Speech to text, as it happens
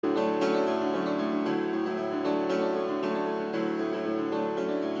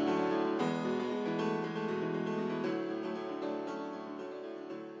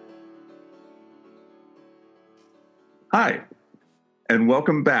Hi, and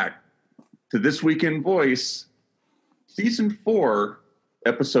welcome back to This Week in Voice, Season 4,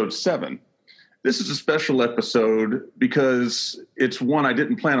 Episode 7. This is a special episode because it's one I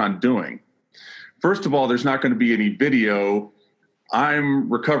didn't plan on doing. First of all, there's not going to be any video. I'm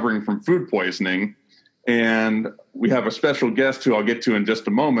recovering from food poisoning, and we have a special guest who I'll get to in just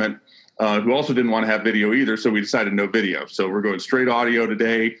a moment, who also didn't want to have video either, so we decided no video. So we're going straight audio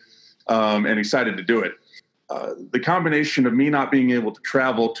today, and excited to do it. The combination of me not being able to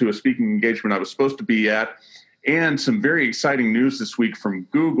travel to a speaking engagement I was supposed to be at and some very exciting news this week from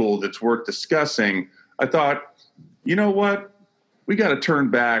Google that's worth discussing, I thought, you know what? We got to turn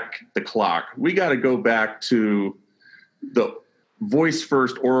back the clock. We got to go back to the voice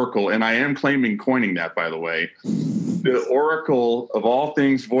first oracle, and I am coining that, by the way. The oracle of all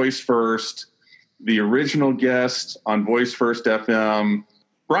things voice first, the original guest on Voice First FM,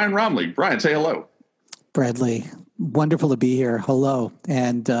 Brian Roemmele. Brian, say hello. Bradley, wonderful to be here. Hello.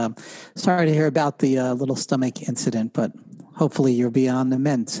 And sorry to hear about the little stomach incident, but hopefully you're beyond the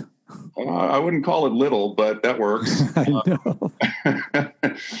mend. I wouldn't call it little, but that works. I know.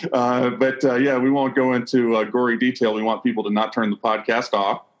 But we won't go into gory detail. We want people to not turn the podcast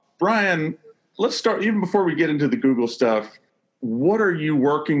off. Brian, let's start, even before we get into the Google stuff, what are you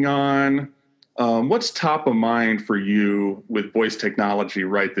working on? What's top of mind for you with voice technology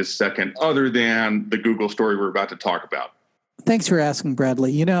right this second, other than the Google story we're about to talk about? Thanks for asking,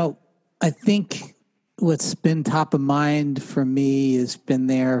 Bradley. You know, I think what's been top of mind for me has been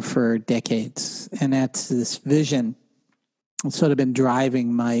there for decades, and that's this vision. It's sort of been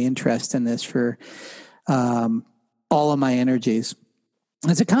driving my interest in this for all of my energies.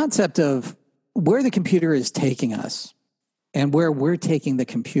 It's a concept of where the computer is taking us and where we're taking the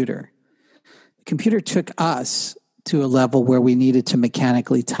computer. The computer took us to a level where we needed to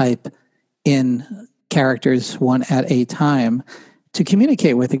mechanically type in characters one at a time to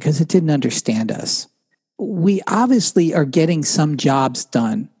communicate with it because it didn't understand us. We obviously are getting some jobs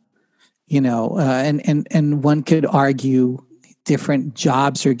done, and one could argue different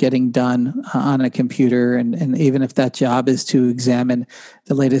jobs are getting done on a computer. And even if that job is to examine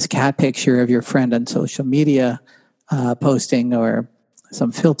the latest cat picture of your friend on social media posting or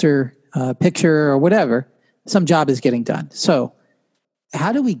some filter picture or whatever, some job is getting done. So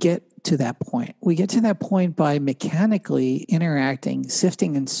how do we get to that point? We get to that point by mechanically interacting,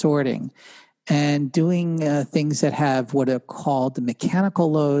 sifting and sorting, and doing things that have what are called mechanical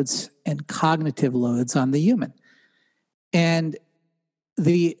loads and cognitive loads on the human. And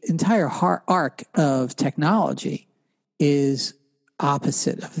the entire arc of technology is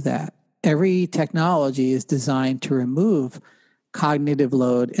opposite of that. Every technology is designed to remove cognitive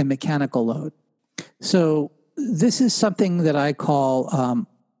load and mechanical load. So this is something that I call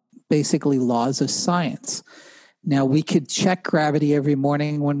basically laws of science. Now, we could check gravity every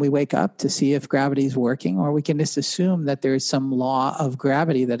morning when we wake up to see if gravity is working, or we can just assume that there's some law of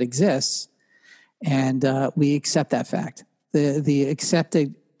gravity that exists, and we accept that fact. The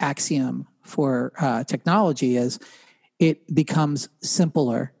accepted axiom for technology is it becomes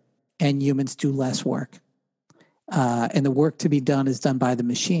simpler and humans do less work. And the work to be done is done by the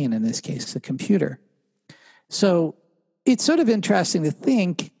machine, in this case, the computer. So it's sort of interesting to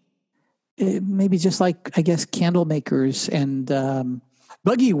think, maybe just like, I guess, candle makers and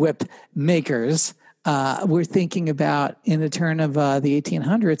buggy whip makers were thinking about in the turn of the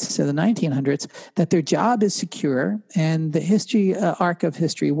 1800s to the 1900s, that their job is secure and the history arc of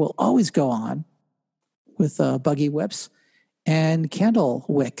history will always go on with buggy whips and candle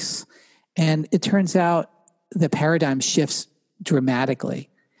wicks. And it turns out the paradigm shifts dramatically.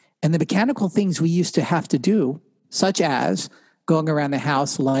 And the mechanical things we used to have to do, such as going around the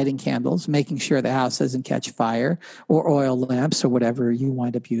house, lighting candles, making sure the house doesn't catch fire, or oil lamps, or whatever you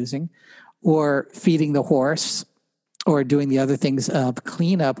wind up using, or feeding the horse, or doing the other things of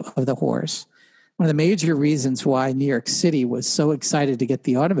cleanup of the horse. One of the major reasons why New York City was so excited to get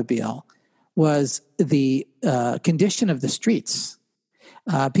the automobile was the condition of the streets.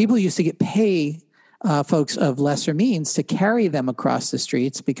 People used to get paid folks of lesser means to carry them across the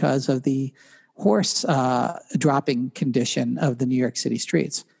streets because of the horse dropping condition of the New York City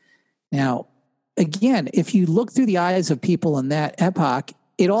streets. Now, again, if you look through the eyes of people in that epoch,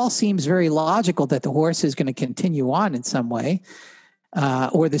 it all seems very logical that the horse is going to continue on in some way,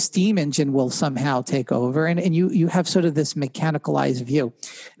 or the steam engine will somehow take over, and you have sort of this mechanicalized view.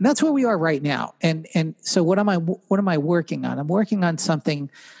 And that's where we are right now. And so what am I working on? I'm working on something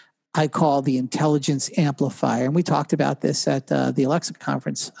I call the intelligence amplifier. And we talked about this at the Alexa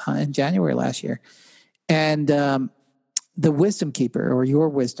conference in January last year. And the wisdom keeper or your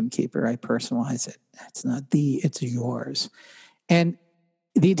wisdom keeper. I personalize it. It's not it's yours. And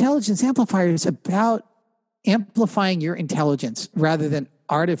the intelligence amplifier is about amplifying your intelligence rather than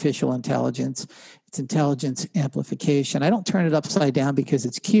artificial intelligence. It's intelligence amplification. I don't turn it upside down because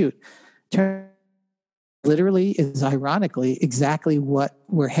it's cute. Literally is ironically exactly what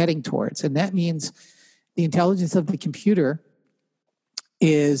we're heading towards. And that means the intelligence of the computer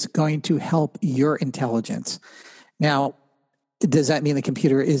is going to help your intelligence. Now, does that mean the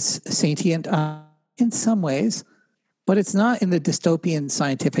computer is sentient? In some ways, but it's not in the dystopian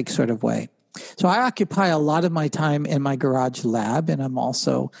scientific sort of way. So I occupy a lot of my time in my garage lab, and I'm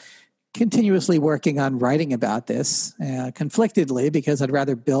also continuously working on writing about this, conflictedly, because I'd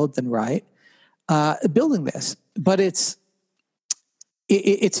rather build than write, building this. But it's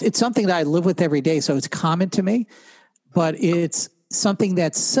something that I live with every day, so it's common to me, but it's something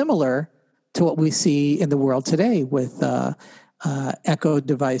that's similar to what we see in the world today with Echo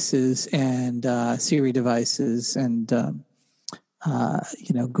devices and Siri devices and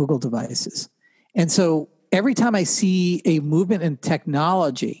Google devices. And so every time I see a movement in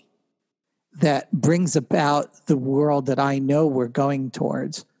technology that brings about the world that I know we're going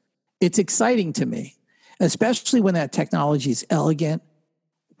towards, it's exciting to me, especially when that technology is elegant,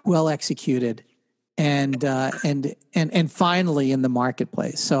 well executed, and finally in the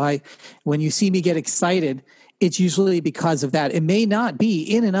marketplace. So when you see me get excited, it's usually because of that. It may not be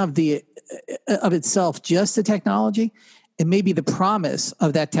in and of itself just the technology. It may be the promise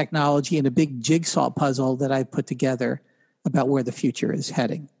of that technology in a big jigsaw puzzle that I've put together about where the future is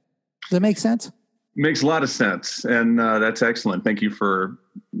heading. Does that make sense? Makes a lot of sense, and that's excellent. Thank you for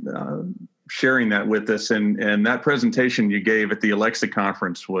sharing that with us. And that presentation you gave at the Alexa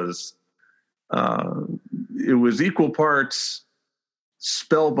conference was it was equal parts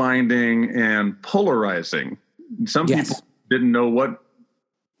spellbinding and polarizing. Some people didn't know what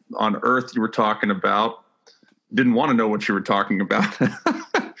on earth you were talking about, didn't want to know what you were talking about.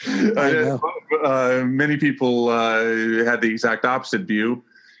 Many people had the exact opposite view,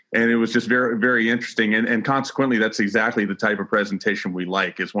 and it was just very, very interesting. And consequently, that's exactly the type of presentation we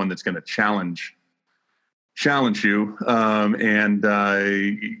like, is one that's going to challenge you.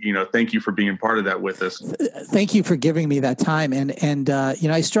 Thank you for being part of that with us. Thank you for giving me that time. And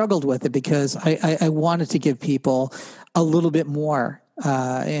I struggled with it because I wanted to give people a little bit more.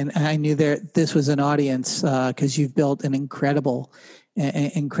 And I knew this was an audience because you've built an incredible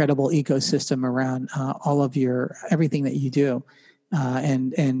ecosystem around all of everything that you do.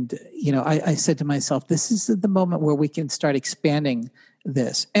 I said to myself, this is the moment where we can start expanding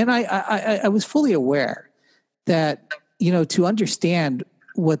this. And I was fully aware that, to understand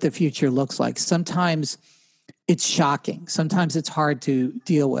what the future looks like, sometimes it's shocking. Sometimes it's hard to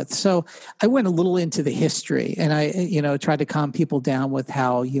deal with. So I went a little into the history, and I tried to calm people down with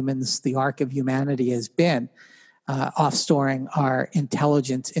how the arc of humanity has been, off-storing our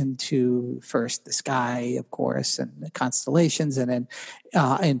intelligence into first the sky, of course, and the constellations, and then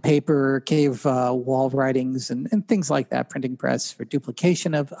in paper, cave wall writings, and things like that, printing press for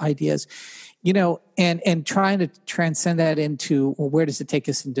duplication of ideas, and trying to transcend that into, well, where does it take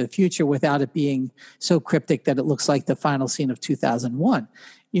us into the future without it being so cryptic that it looks like the final scene of 2001,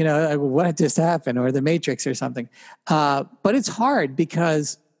 what just happened, or the Matrix or something. But it's hard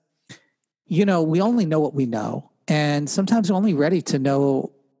because, we only know what we know. And sometimes we're only ready to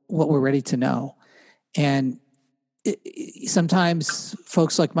know what we're ready to know. And sometimes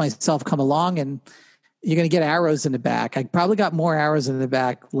folks like myself come along and you're going to get arrows in the back. I probably got more arrows in the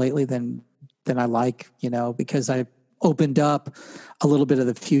back lately than I like, because I've opened up a little bit of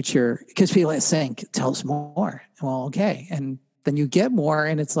the future, because people are saying, tell us more. Well, okay. And then you get more,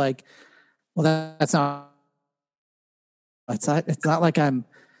 and it's like, well, it's not like I'm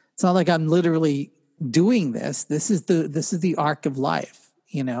literally doing this. This is the arc of life,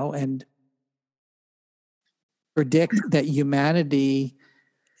 and predict that humanity,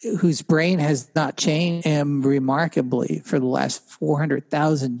 whose brain has not changed remarkably for the last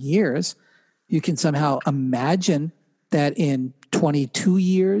 400,000 years, you can somehow imagine that in 22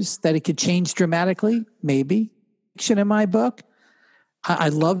 years that it could change dramatically, maybe. Fiction in my book. I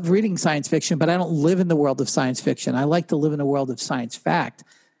love reading science fiction, but I don't live in the world of science fiction. I like to live in the world of science fact.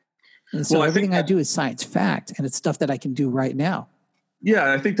 And so everything I do is science fact, and it's stuff that I can do right now.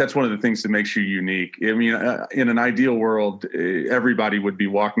 Yeah, I think that's one of the things that makes you unique. I mean, in an ideal world, everybody would be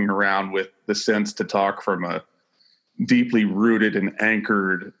walking around with the sense to talk from a deeply rooted and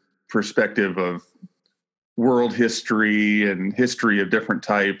anchored perspective of world history and history of different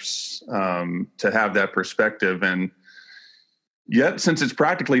types, to have that perspective. And Yet, since it's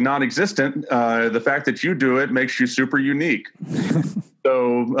practically non-existent, the fact that you do it makes you super unique.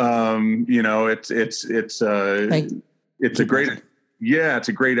 So, it's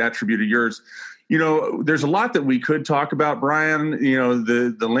a great attribute of yours. There's a lot that we could talk about, Brian.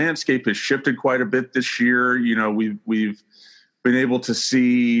 The landscape has shifted quite a bit this year. We've been able to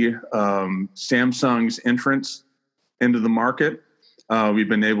see Samsung's entrance into the market. We've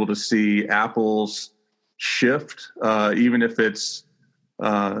been able to see Apple's shift, even if it's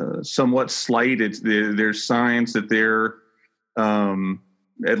somewhat slight. There's signs that they're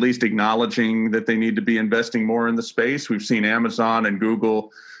at least acknowledging that they need to be investing more in the space. We've seen Amazon and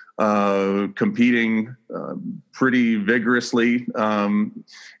Google competing pretty vigorously, and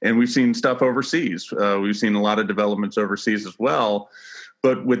we've seen stuff overseas. We've seen a lot of developments overseas as well.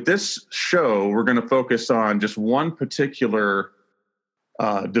 But with this show, we're going to focus on just one particular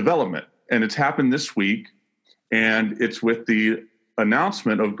development, and it's happened this week, and it's with the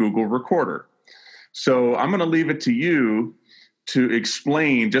announcement of Google Recorder. So I'm going to leave it to you to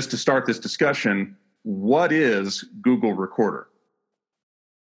explain, just to start this discussion, what is Google Recorder?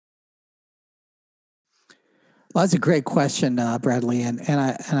 Well, that's a great question, Bradley, and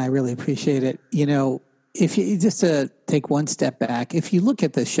I really appreciate it. If you just to take one step back, if you look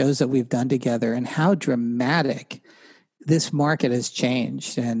at the shows that we've done together and how dramatic this market has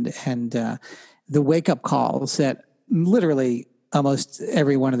changed, and the wake up calls that literally almost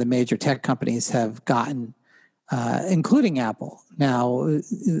every one of the major tech companies have gotten, including Apple. Now,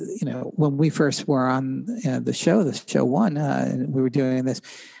 when we first were on the show one, and we were doing this.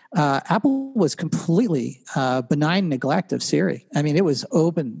 Apple was completely benign neglect of Siri. I mean, it was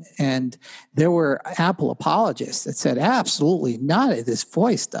open, and there were Apple apologists that said, absolutely not this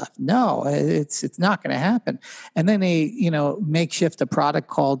voice stuff. No, it's not going to happen. And then they, makeshift a product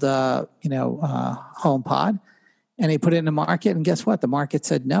called, HomePod, and they put it in the market, and guess what? The market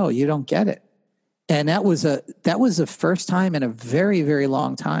said, no, you don't get it. And that was the first time in a very, very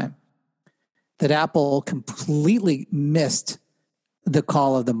long time that Apple completely missed the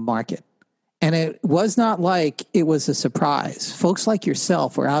call of the market. And it was not like it was a surprise. Folks like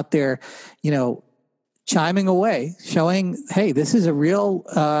yourself were out there, chiming away, showing, hey, this is a real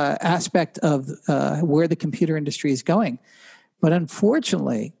aspect of where the computer industry is going. But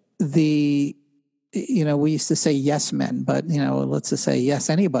unfortunately, we used to say yes men, but, let's just say yes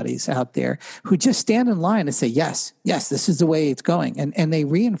anybody's out there who just stand in line and say, yes, this is the way it's going. And they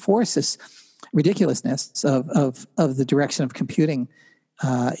reinforce this ridiculousness of the direction of computing.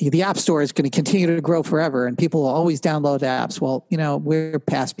 The App Store is going to continue to grow forever, and people will always download apps. Well, we're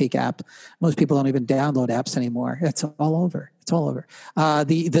past peak app. Most people don't even download apps anymore. It's all over.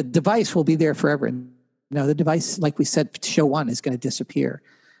 The device will be there forever. The device, like we said, show one is going to disappear.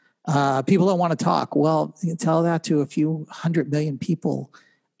 People don't want to talk. Well, you tell that to a few 100 million people,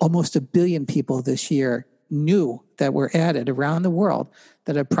 almost 1 billion people this year new that were added around the world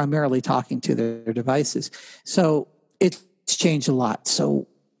that are primarily talking to their devices. So it's changed a lot. So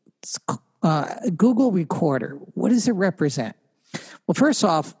Google Recorder, what does it represent? Well, first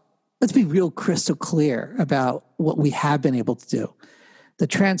off, let's be real crystal clear about what we have been able to do. The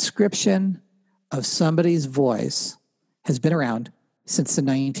transcription of somebody's voice has been around since the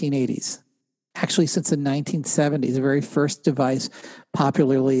 1980s. Actually, since the 1970s, the very first device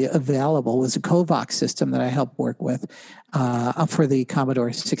popularly available was a Covox system that I helped work with for the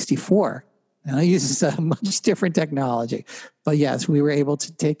Commodore 64. Now, it uses a much different technology. But yes, we were able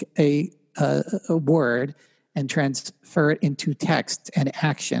to take a word and transfer it into text and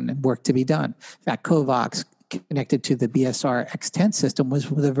action and work to be done. In fact, Covox, connected to the BSR X10 system, was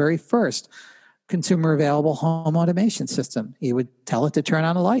the very first consumer available home automation system. You would tell it to turn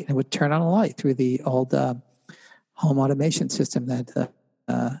on a light, and it would turn on a light through the old home automation system that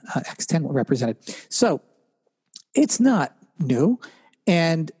X10 represented. So it's not new,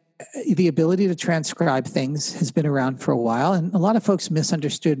 and the ability to transcribe things has been around for a while, and a lot of folks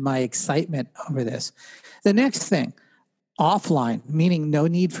misunderstood my excitement over this. The next thing, offline, meaning no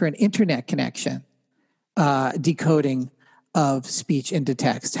need for an internet connection, decoding of speech into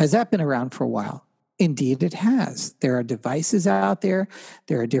text. Has that been around for a while? Indeed, it has. There are devices out there.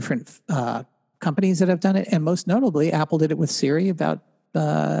 There are different companies that have done it. And most notably, Apple did it with Siri about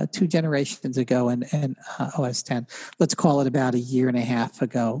 2 generations ago and OS X. Let's call it about 1.5 years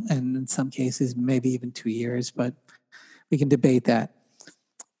ago. And in some cases, maybe even 2 years, but we can debate that.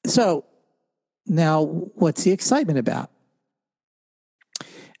 So now what's the excitement about?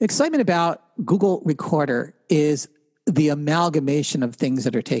 Excitement about Google Recorder is the amalgamation of things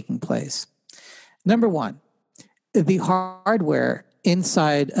that are taking place. Number one, the hardware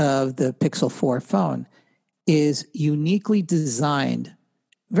inside of the Pixel 4 phone is uniquely designed,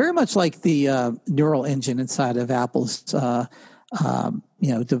 very much like the neural engine inside of Apple's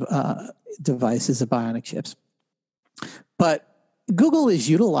devices, the bionic chips. But Google is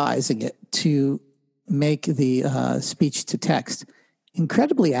utilizing it to make the speech to text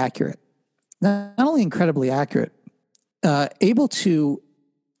incredibly accurate. Not only incredibly accurate, able to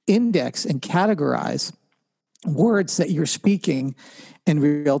index and categorize words that you're speaking in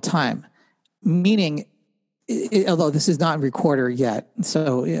real time. Meaning, although this is not in Recorder yet,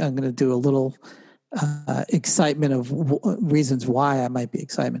 so I'm going to do a little excitement of reasons why I might be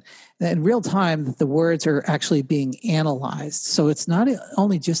excitement. In real time, the words are actually being analyzed. So it's not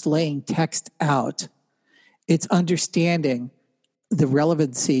only just laying text out, it's understanding the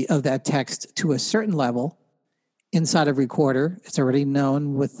relevancy of that text to a certain level inside of Recorder. It's already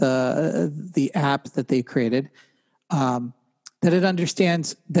known with the app that they created, that it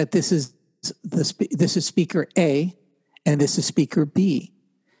understands that this is speaker A and this is speaker B.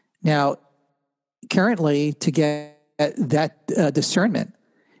 Now, currently, to get that discernment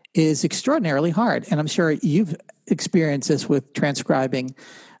is extraordinarily hard. And I'm sure you've experienced this with transcribing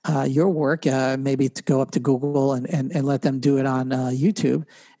your work, maybe to go up to Google and let them do it on YouTube,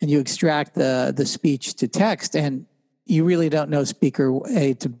 and you extract the speech to text, and you really don't know speaker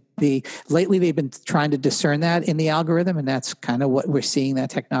A to B. Lately, they've been trying to discern that in the algorithm, and that's kind of what we're seeing, that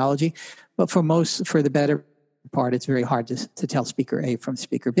technology. But for the better part, it's very hard to tell speaker A from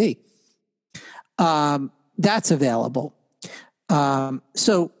speaker B. That's available.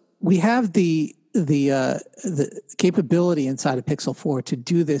 So we have the capability inside of Pixel 4 to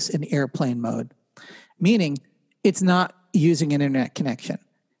do this in airplane mode, meaning it's not using an internet connection,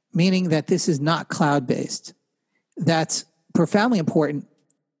 meaning that this is not cloud-based. That's profoundly important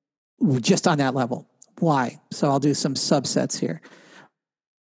just on that level. Why? So I'll do some subsets here.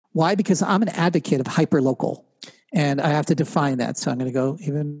 Why? Because I'm an advocate of hyperlocal, and I have to define that. So I'm going to go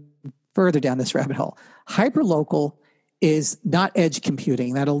even further down this rabbit hole. Hyperlocal is not edge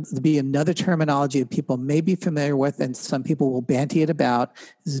computing. That'll be another terminology that people may be familiar with, and some people will banty it about.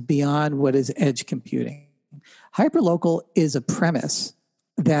 This is beyond what is edge computing. Hyperlocal is a premise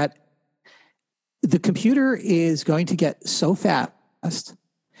that the computer is going to get so fast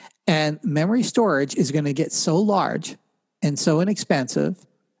and memory storage is going to get so large and so inexpensive.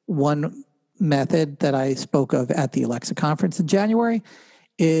 One method that I spoke of at the Alexa conference in January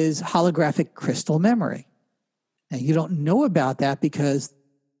is holographic crystal memory. And you don't know about that because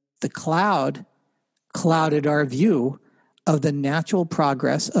the cloud clouded our view of the natural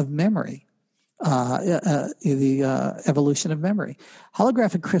progress of memory, the evolution of memory.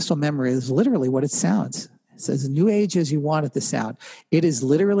 Holographic crystal memory is literally what it sounds. It says, new age as you want it to sound. It is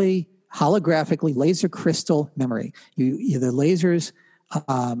literally holographically laser crystal memory. The lasers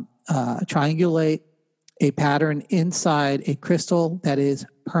triangulate a pattern inside a crystal that is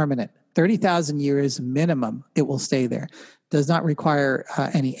permanent. 30,000 years minimum, it will stay there. Does not require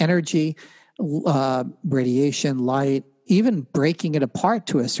any energy, radiation, light. Even breaking it apart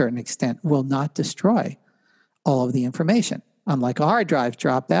to a certain extent will not destroy all of the information. Unlike a hard drive,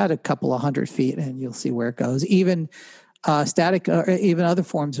 drop that a couple of 100 feet and you'll see where it goes. Even static, even other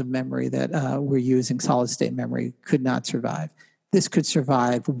forms of memory that we're using, solid state memory, could not survive. This could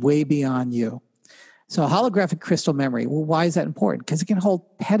survive way beyond you. So holographic crystal memory, well, why is that important? Because it can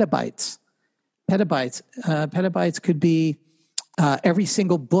hold petabytes. Petabytes could be every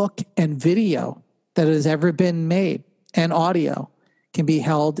single book and video that has ever been made, and audio can be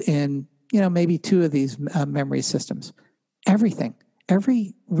held in, maybe two of these memory systems. Everything,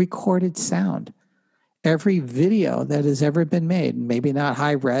 every recorded sound, every video that has ever been made, maybe not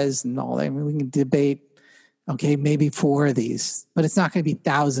high res and all that. I mean, we can debate, okay, maybe 4 of these, but it's not going to be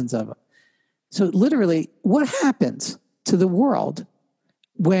thousands of them. So literally, what happens to the world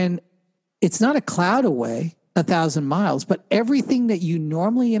when it's not a cloud away, 1,000 miles, but everything that you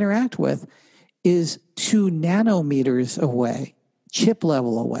normally interact with is 2 nanometers away, chip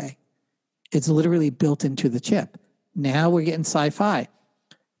level away? It's literally built into the chip. Now we're getting sci-fi.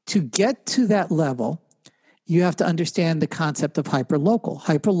 To get to that level, you have to understand the concept of hyperlocal.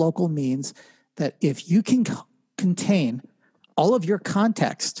 Hyperlocal means that if you can contain all of your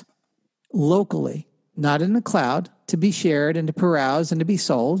context locally, not in the cloud, to be shared and to peruse and to be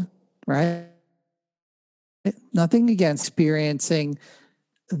sold, right? Nothing against experiencing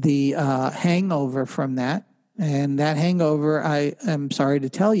the hangover from that. And that hangover, I am sorry to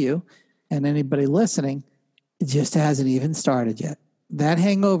tell you, and anybody listening, it just hasn't even started yet. That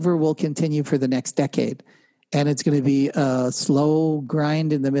hangover will continue for the next decade. And it's going to be a slow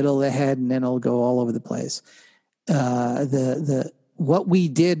grind in the middle of the head, and then it'll go all over the place. What we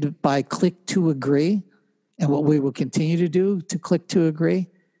did by click to agree And what we will continue to do to click to agree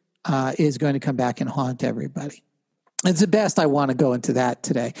is going to come back and haunt everybody. It's the best. I want to go into that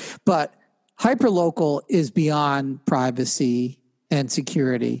today. But hyperlocal is beyond privacy and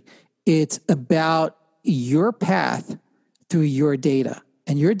security. It's about your path through your data.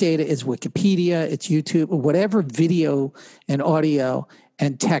 And your data is Wikipedia, it's YouTube, whatever video and audio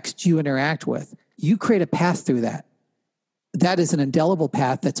and text you interact with. You create a path through that. That is an indelible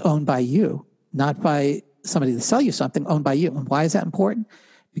path that's owned by you, not by somebody to sell you something, owned by you. And why is that important?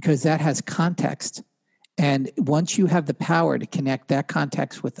 Because that has context. And once you have the power to connect that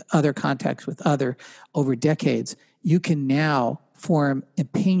context with other over decades, you can now form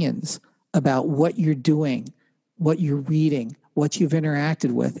opinions about what you're doing, what you're reading, what you've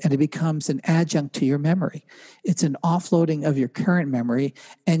interacted with, and it becomes an adjunct to your memory. It's an offloading of your current memory,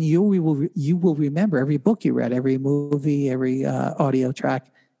 and you will remember every book you read, every movie, every audio track,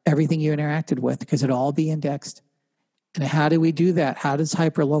 everything you interacted with, because it'll all be indexed. And how do we do that? How does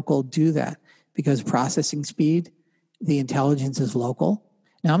hyperlocal do that? Because processing speed, the intelligence is local.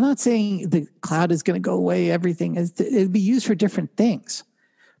 Now, I'm not saying the cloud is going to go away. Everything it'll be used for different things.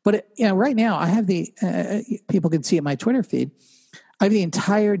 But right now, I have people can see it in my Twitter feed. I have the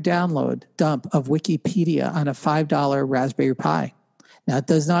entire download dump of Wikipedia on a $5 Raspberry Pi. Now, it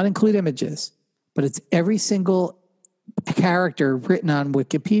does not include images, but it's every single character written on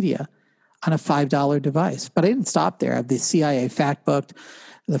Wikipedia on a $5 device. But I didn't stop there. I have the CIA fact book.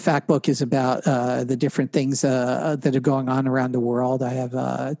 The fact book is about the different things that are going on around the world. I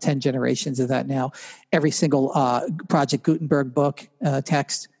have 10 generations of that now. Every single Project Gutenberg book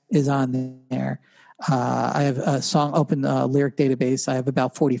text is on there. I have a song open lyric database. I have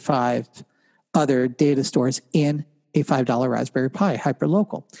about 45 other data stores in a $5 Raspberry Pi,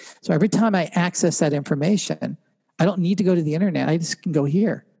 hyperlocal. So every time I access that information, I don't need to go to the internet. I just can go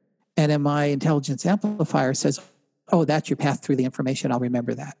here. And then my intelligence amplifier says, oh, that's your path through the information. I'll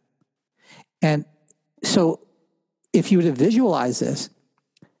remember that. And so if you were to visualize this,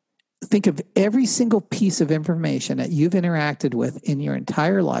 think of every single piece of information that you've interacted with in your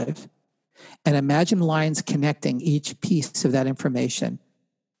entire life and imagine lines connecting each piece of that information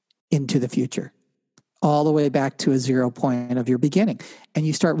into the future, all the way back to a 0 point of your beginning. And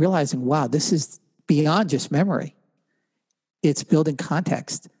you start realizing, wow, this is beyond just memory. It's building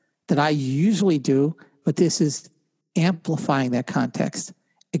context that I usually do, but this is amplifying that context,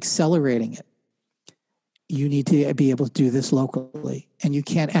 accelerating it. You need to be able to do this locally, and you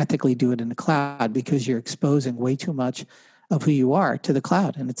can't ethically do it in the cloud because you're exposing way too much of who you are to the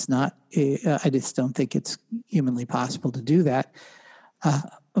cloud. And it's not, I just don't think it's humanly possible to do that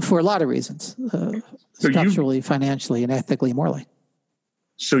for a lot of reasons, structurally, financially, and ethically, morally.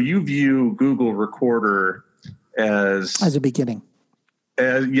 So you view Google Recorder as a beginning.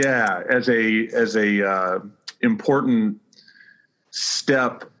 As a important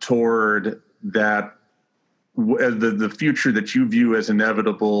step toward that, the future that you view as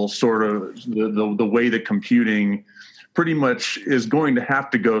inevitable, sort of the way that computing pretty much is going to have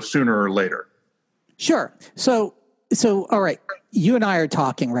to go sooner or later. Sure. So all right, you and I are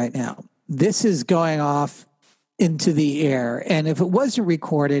talking right now. This is going off into the air, and if it wasn't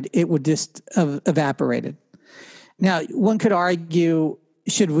recorded, it would just have evaporated. Now, one could argue,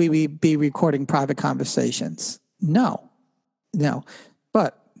 should we be recording private conversations? No.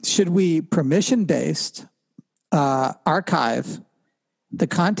 But should we permission-based archive the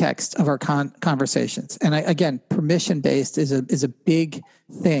context of our conversations? And again, permission-based is a big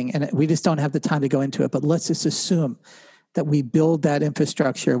thing, and we just don't have the time to go into it. But let's just assume that we build that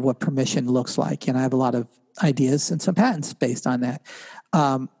infrastructure of what permission looks like. And I have a lot of ideas and some patents based on that.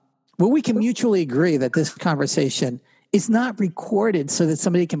 Where we can mutually agree that this conversation is not recorded so that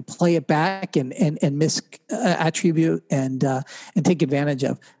somebody can play it back and misattribute and take advantage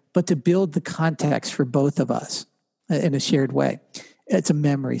of, but to build the context for both of us in a shared way. It's a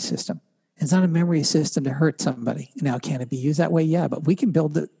memory system. It's not a memory system to hurt somebody. Now, can it be used that way? Yeah, but we can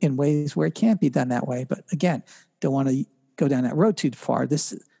build it in ways where it can't be done that way. But again, don't want to go down that road too far.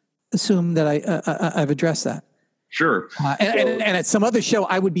 Assume that I've addressed that. Sure. And at some other show,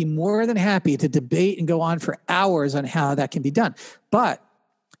 I would be more than happy to debate and go on for hours on how that can be done. But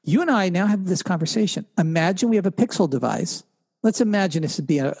you and I now have this conversation. Imagine we have a Pixel device. Let's imagine this would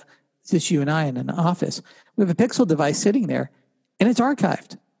be just you and I in an office. We have a Pixel device sitting there, and it's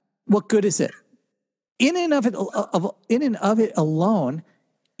archived. What good is it? In and of it alone,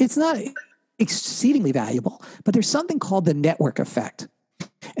 it's not exceedingly valuable. But there's something called the network effect,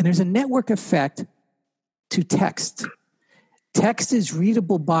 and there's a network effect to text. Text is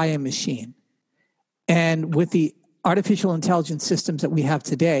readable by a machine. And with the artificial intelligence systems that we have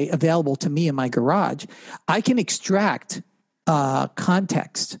today available to me in my garage, I can extract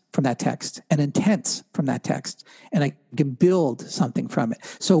context from that text and intents from that text, and I can build something from it.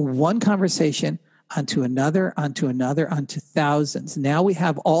 So one conversation onto another, onto thousands. Now we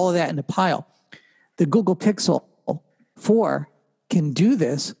have all of that in a pile. The Google Pixel 4 can do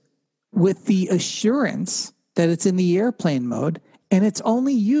this with the assurance that it's in the airplane mode, and it's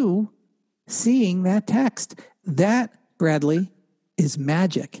only you seeing that text. That, Bradley, is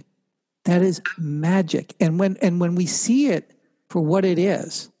magic. That is magic. And when we see it for what it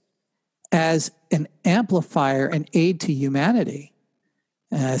is, as an amplifier and aid to humanity,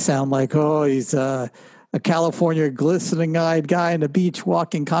 and I sound like, he's a California glistening-eyed guy on the beach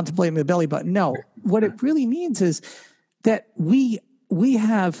walking, contemplating the belly button. No, what it really means is that we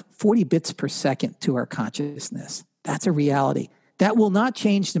have 40 bits per second to our consciousness. That's a reality. That will not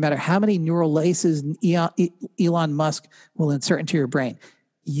change no matter how many neural laces Elon Musk will insert into your brain.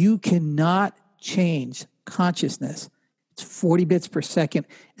 You cannot change consciousness. It's 40 bits per second.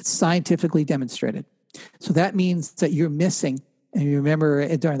 It's scientifically demonstrated. So that means that you're missing, and you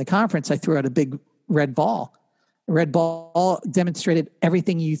remember during the conference, I threw out a big red ball. The red ball demonstrated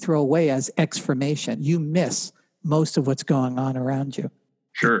everything you throw away as exformation. You miss most of what's going on around you.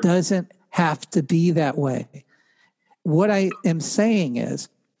 Sure. It doesn't have to be that way. What I am saying is,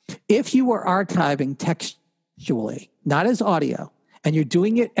 if you are archiving textually, not as audio, and you're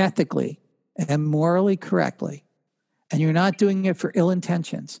doing it ethically and morally correctly, and you're not doing it for ill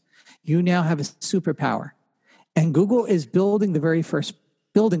intentions, you now have a superpower. And Google is building the very first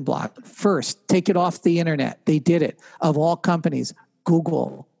building block. First, take it off the internet. They did it. Of all companies,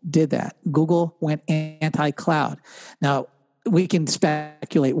 Google did that. Google went anti-cloud. Now, we can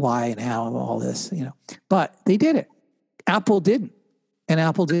speculate why and how and all this, but they did it. Apple didn't, and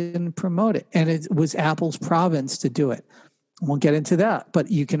Apple didn't promote it. And it was Apple's province to do it. I won't get into that, but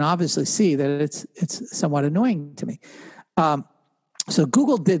you can obviously see that it's somewhat annoying to me. So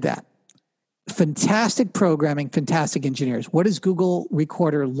Google did that. Fantastic programming, fantastic engineers. What does Google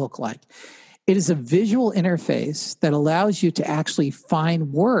Recorder look like? It is a visual interface that allows you to actually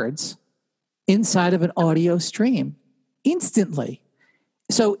find words inside of an audio stream instantly.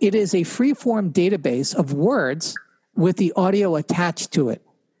 So it is a free-form database of words with the audio attached to it.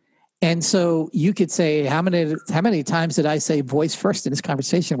 And so you could say, how many times did I say voice first in this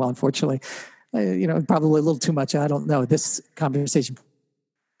conversation? Well, unfortunately, probably a little too much. I don't know. This conversation,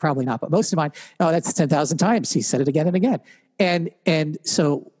 probably not. But most of mine, that's 10,000 times. He said it again and again. And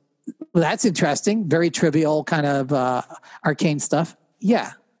so that's interesting. Very trivial kind of arcane stuff.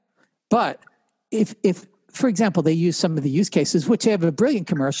 Yeah. But if for example, they use some of the use cases, which they have a brilliant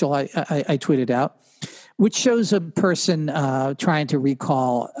commercial I tweeted out, which shows a person trying to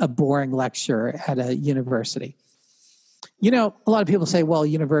recall a boring lecture at a university. A lot of people say, well, a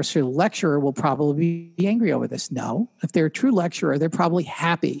university lecturer will probably be angry over this. No. If they're a true lecturer, they're probably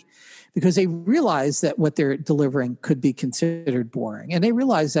happy because they realize that what they're delivering could be considered boring. And they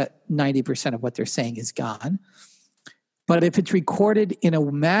realize that 90% of what they're saying is gone. But if it's recorded in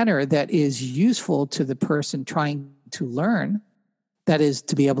a manner that is useful to the person trying to learn, that is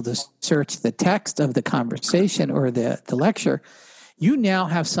to be able to search the text of the conversation or the lecture, you now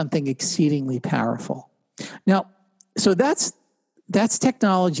have something exceedingly powerful. Now, so that's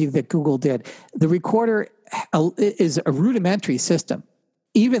technology that Google did. The recorder is a rudimentary system.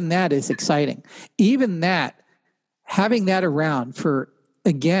 Even that is exciting. Even that, having that around for,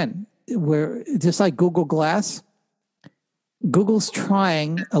 again, where just like Google Glass, Google's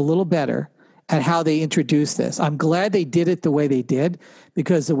trying a little better at how they introduced this. I'm glad they did it the way they did,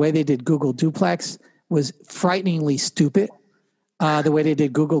 because the way they did Google Duplex was frighteningly stupid. The way they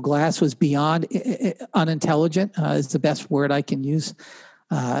did Google Glass was beyond unintelligent, is the best word I can use,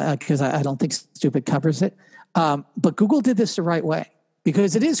 because I don't think stupid covers it. But Google did this the right way,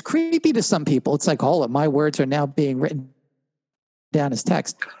 because it is creepy to some people. It's like, hold up, my words are now being written down as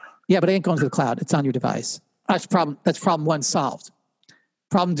text. Yeah, but it ain't going to the cloud. It's on your device. That's problem one solved.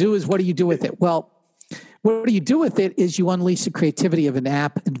 Problem two is, what do you do with it? Well, what do you do with it is you unleash the creativity of an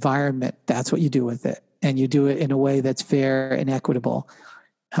app environment. That's what you do with it. And you do it in a way that's fair and equitable.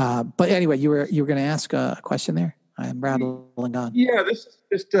 But anyway, you were going to ask a question there. I'm rattling on. Yeah, this is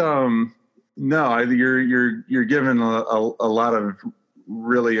just no. You're given a lot of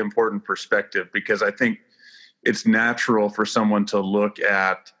really important perspective, because I think it's natural for someone to look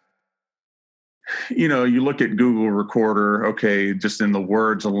at. You look at Google Recorder. Okay, just in the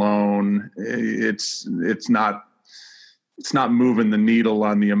words alone, it's not moving the needle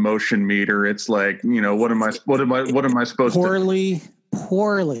on the emotion meter. It's like, what am I supposed to?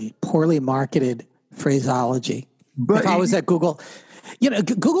 Poorly marketed phraseology. But if I was at Google,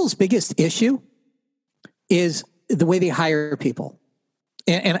 Google's biggest issue is the way they hire people.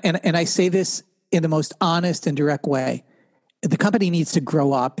 And I say this in the most honest and direct way. The company needs to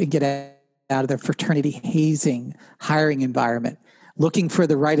grow up and get out of their fraternity hazing hiring environment, looking for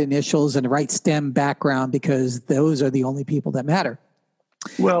the right initials and the right STEM background, because those are the only people that matter.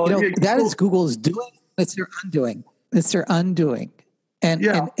 Well, that is Google's doing. It's their undoing. It's their undoing.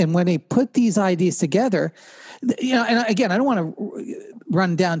 And when they put these ideas together, and again, I don't want to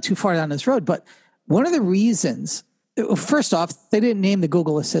run down too far down this road, but one of the reasons, first off, they didn't name the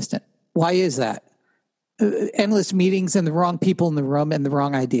Google Assistant. Why is that? Endless meetings and the wrong people in the room and the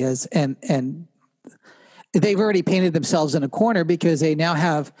wrong ideas. And they've already painted themselves in a corner because they now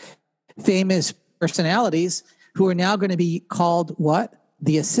have famous personalities who are now going to be called what?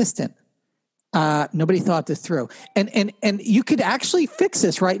 The assistant. Nobody thought this through. And you could actually fix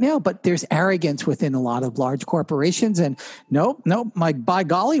this right now, but there's arrogance within a lot of large corporations. And nope, by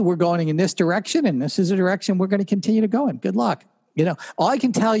golly, we're going in this direction, and this is a direction we're going to continue to go in. Good luck. All I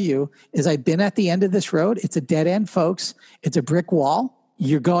can tell you is I've been at the end of this road. It's a dead end, folks. It's a brick wall.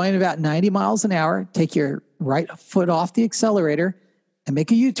 You're going about 90 miles an hour. Take your right foot off the accelerator and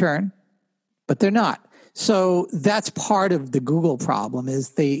make a U-turn, but they're not. So that's part of the Google problem,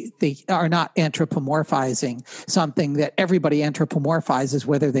 is they are not anthropomorphizing something that everybody anthropomorphizes,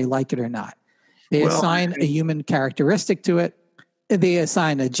 whether they like it or not. They assign a human characteristic to it. They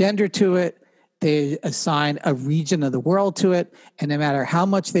assign a gender to it. They assign a region of the world to it. And no matter how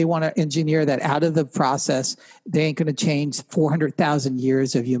much they want to engineer that out of the process, they ain't going to change 400,000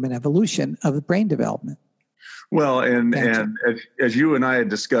 years of human evolution of brain development. Well, and as you and I had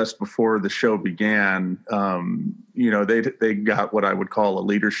discussed before the show began, they got what I would call a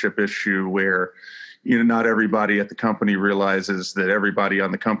leadership issue where, not everybody at the company realizes that everybody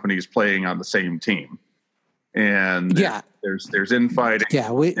on the company is playing on the same team. And there's infighting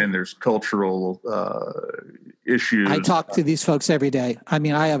and there's cultural issues. I talk to these folks every day. I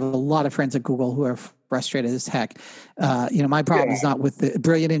mean, I have a lot of friends at Google who are frustrated as heck. My problem is not with the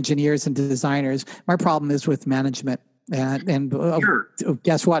brilliant engineers and designers. My problem is with management. And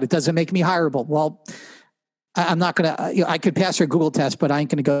guess what? It doesn't make me hireable. Well, I'm not going to, I could pass your Google test, but I ain't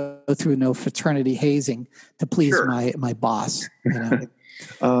going to go through no fraternity hazing to please my boss.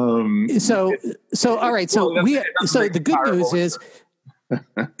 So all right. So the good news is,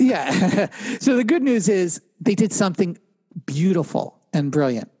 so the good news is they did something beautiful and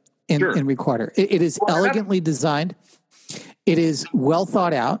brilliant in Recorder. It is elegantly designed. It is well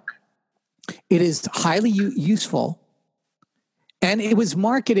thought out. It is highly useful. And it was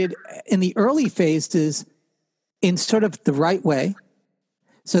marketed in the early phases in sort of the right way.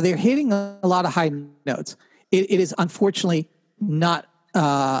 So they're hitting a lot of high notes. It is unfortunately not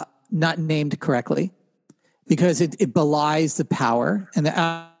named correctly, because it belies the power. And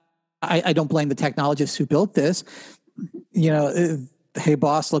I don't blame the technologists who built this. Hey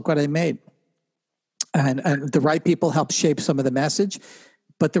boss, look what I made. And the right people helped shape some of the message,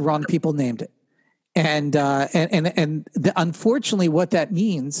 but the wrong people named it. And unfortunately, what that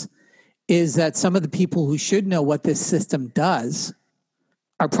means is that some of the people who should know what this system does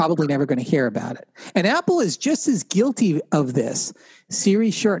are probably never going to hear about it. And Apple is just as guilty of this. Siri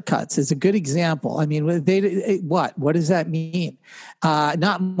shortcuts is a good example. I mean, what does that mean?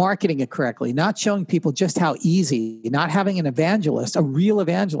 Not marketing it correctly, not showing people just how easy, not having an evangelist, a real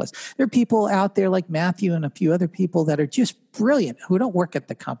evangelist. There are people out there like Matthew and a few other people that are just brilliant, who don't work at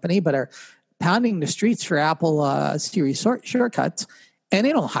the company, but are pounding the streets for Apple Siri shortcuts, and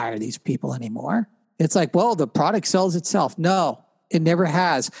they don't hire these people anymore. It's like, well, the product sells itself. No. It never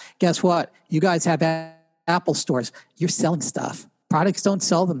has. Guess what? You guys have Apple stores. You're selling stuff. Products don't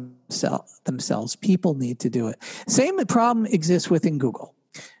sell themselves. People need to do it. Same problem exists within Google.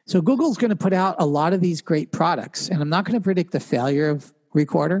 So Google's going to put out a lot of these great products, and I'm not going to predict the failure of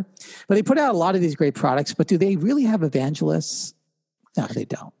Recorder, but they put out a lot of these great products, but do they really have evangelists? No, they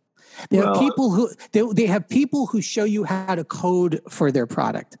don't. They have people who show you how to code for their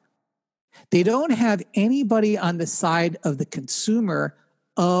product. They don't have anybody on the side of the consumer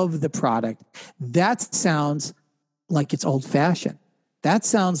of the product. That sounds like it's old-fashioned. That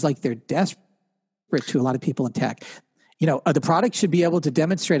sounds like they're desperate to a lot of people in tech. The product should be able to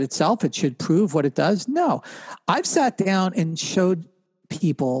demonstrate itself. It should prove what it does. No. I've sat down and showed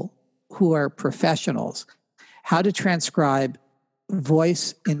people who are professionals how to transcribe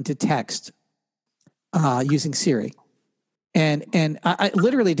voice into text using Siri. And I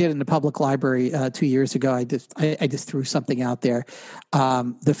literally did in the public library 2 years ago. I just threw something out there.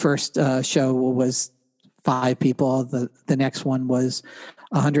 The first show was 5 people. The next one was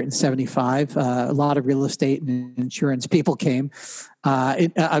 175. A lot of real estate and insurance people came.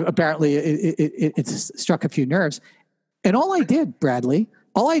 Apparently, it struck a few nerves. And all I did, Bradley,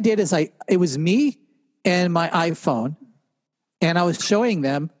 is it was me and my iPhone, and I was showing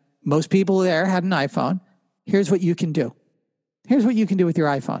them. Most people there had an iPhone. Here's what you can do. Here's what you can do with your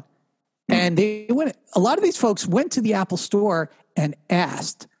iPhone. And a lot of these folks went to the Apple Store and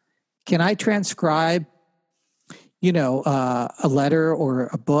asked, can I transcribe, a letter or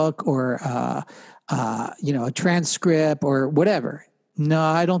a book or, a transcript or whatever? No,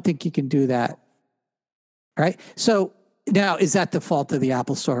 I don't think you can do that. Right. So now, is that the fault of the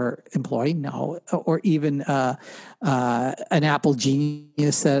Apple Store employee? No. Or even an Apple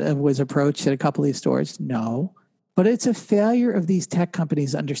genius that was approached at a couple of these stores? No. But it's a failure of these tech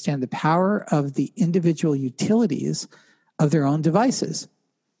companies to understand the power of the individual utilities of their own devices.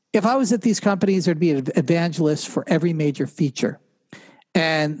 If I was at these companies, there'd be an evangelist for every major feature.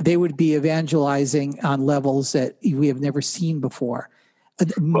 And they would be evangelizing on levels that we have never seen before.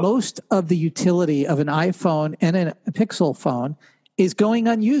 Most of the utility of an iPhone and a Pixel phone is going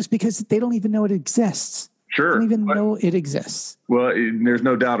unused because they don't even know it exists. Sure. They don't even know it exists. Well, there's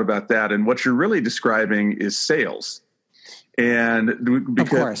no doubt about that. And what you're really describing is sales. And because, of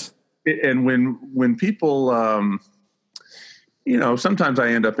course. And when people, sometimes I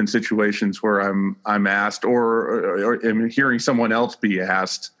end up in situations where I'm asked or am hearing someone else be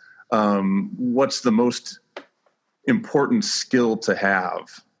asked, what's the most important skill to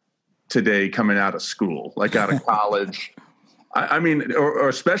have today coming out of school, like out of college? I mean, or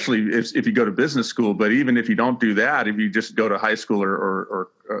especially if you go to business school, but even if you don't do that, if you just go to high school or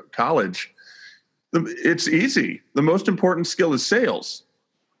college, it's easy. The most important skill is sales.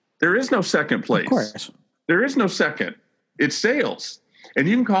 There is no second place. Of course. There is no second. It's sales. And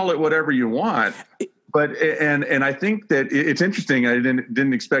you can call it whatever you want. But and I think that it's interesting. I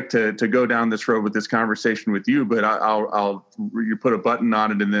didn't expect to go down this road with this conversation with you, but I'll you put a button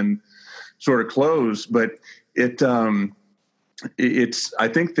on it and then sort of close. But I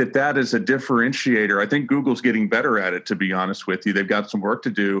think that is a differentiator. I think Google's getting better at it, to be honest with you. They've got some work to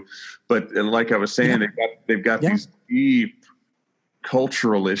do, but like I was saying, they've got these deep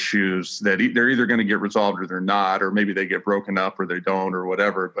cultural issues that they're either going to get resolved or they're not, or maybe they get broken up or they don't or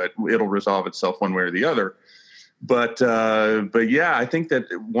whatever, but it'll resolve itself one way or the other. But yeah, I think that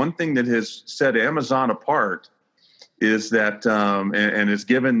one thing that has set Amazon apart is that, and has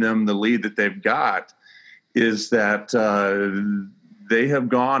given them the lead that they've got, is that they have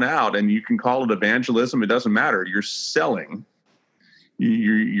gone out, and you can call it evangelism. It doesn't matter. You're selling.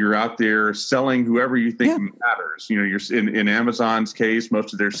 You're out there selling whoever you think matters. You're in Amazon's case,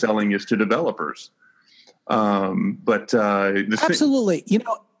 most of their selling is to developers. Absolutely,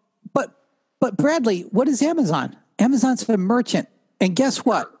 but Bradley, what is Amazon? Amazon's a merchant, and guess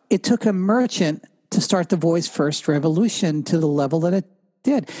what? It took a merchant to start the voice first revolution to the level that it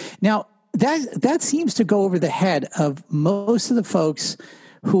did. Now, that seems to go over the head of most of the folks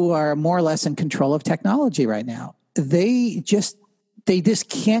who are more or less in control of technology right now. They just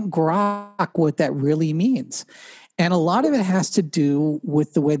can't grok what that really means. And a lot of it has to do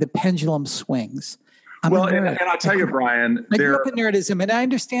with the way the pendulum swings. And I'll tell you, Brian, I grew up in nerdism, and I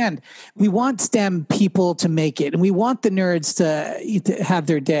understand we want STEM people to make it, and we want the nerds to have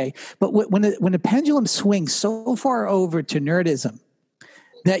their day. But when the pendulum swings so far over to nerdism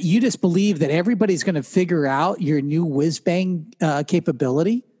that you just believe that everybody's going to figure out your new whiz-bang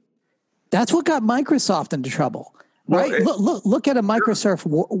capability, that's what got Microsoft into trouble. Right? Look at a Microsoft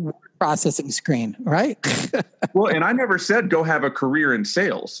word processing screen, right? Well, and I never said go have a career in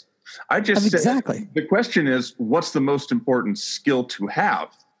sales. I just said exactly. The question is, what's the most important skill to have?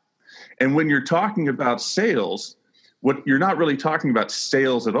 And when you're talking about sales, what you're not really talking about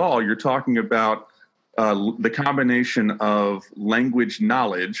sales at all. You're talking about the combination of language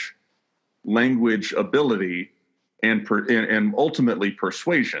knowledge, language ability, and ultimately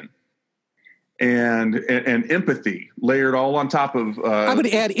persuasion. And empathy layered all on top of. I would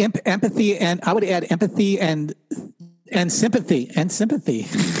add empathy, and I would add empathy and sympathy and sympathy.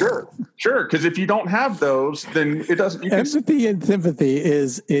 Sure. Because if you don't have those, then it doesn't. Empathy and sympathy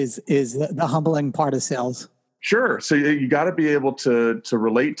is the humbling part of sales. Sure. So you got to be able to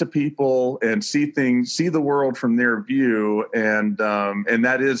relate to people and see the world from their view, and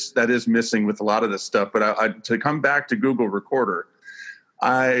that is missing with a lot of this stuff. But to come back to Google Recorder.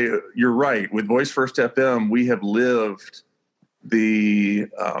 You're right. With Voice First FM, we have lived the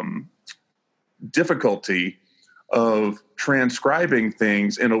difficulty of transcribing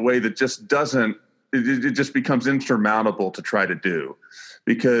things in a way that just doesn't. It just becomes insurmountable to try to do,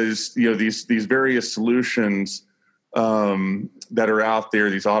 because these various solutions that are out there,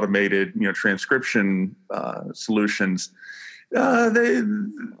 these automated, transcription solutions,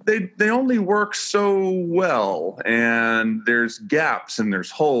 they only work so well, and there's gaps and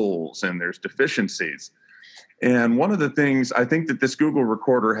there's holes and there's deficiencies. And one of the things I think that this Google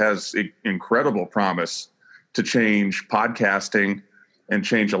Recorder has incredible promise to change podcasting and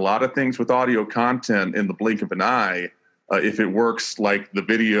change a lot of things with audio content in the blink of an eye. If it works like the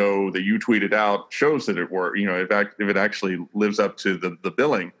video that you tweeted out shows that it works, if it actually lives up to the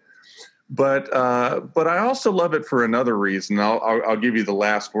billing. But I also love it for another reason. I'll give you the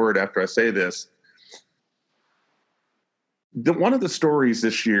last word after I say this. One of the stories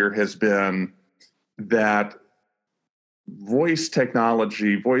this year has been that voice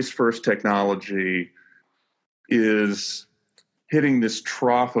first technology is hitting this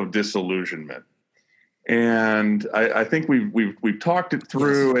trough of disillusionment. And I think we've talked it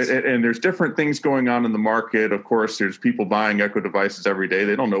through, yes. and there's different things going on in the market. Of course, there's people buying Echo devices every day.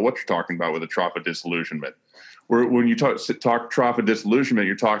 They don't know what you're talking about with a trough of disillusionment. When you talk trough of disillusionment,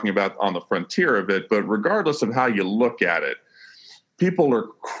 you're talking about on the frontier of it. But regardless of how you look at it, people are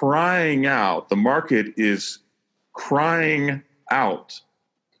crying out. The market is crying out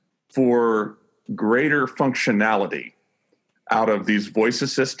for greater functionality out of these voice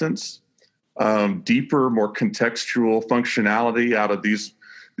assistants. Deeper, more contextual functionality out of these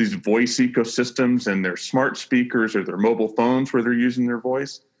voice ecosystems and their smart speakers or their mobile phones where they're using their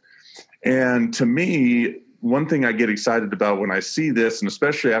voice. And to me, one thing I get excited about when I see this, and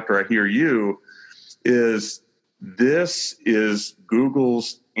especially after I hear you, is this is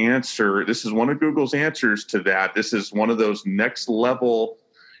Google's answer. This is one of Google's answers to that. This is one of those next level,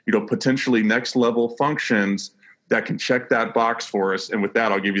 potentially next level functions that can check that box for us. And with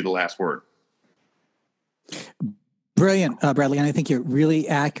that, I'll give you the last word. Brilliant, Bradley. And I think you're really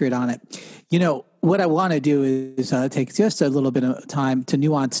accurate on it. What I want to do is take just a little bit of time to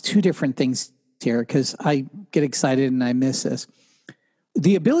nuance two different things here, because I get excited and I miss this.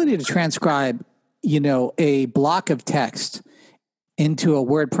 The ability to transcribe, a block of text into a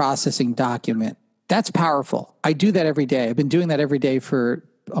word processing document, that's powerful. I do that every day. I've been doing that every day for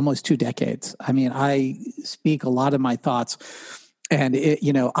almost 2 decades. I mean, I speak a lot of my thoughts. And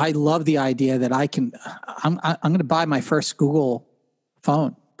I love the idea that I'm going to buy my first Google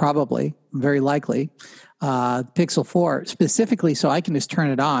phone, probably, very likely, Pixel 4, specifically so I can just turn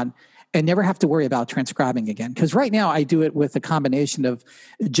it on and never have to worry about transcribing again. Because right now I do it with a combination of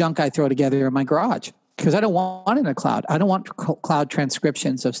junk I throw together in my garage, because I don't want it in a cloud. I don't want cloud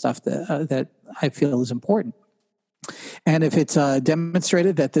transcriptions of stuff that I feel is important. And if it's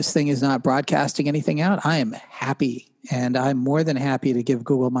demonstrated that this thing is not broadcasting anything out, I am happy. And I'm more than happy to give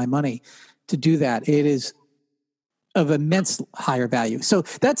Google my money to do that. It is of immense higher value. So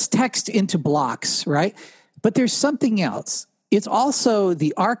that's text into blocks, right? But there's something else. It's also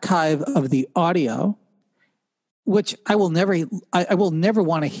the archive of the audio, which I will never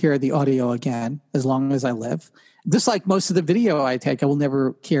want to hear the audio again as long as I live. Just like most of the video I take, I will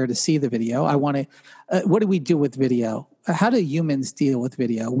never care to see the video. I want to. What do we do with video? How do humans deal with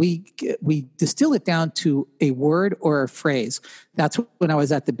video? We distill it down to a word or a phrase. That's when I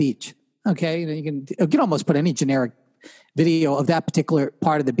was at the beach. Okay, you can almost put any generic video of that particular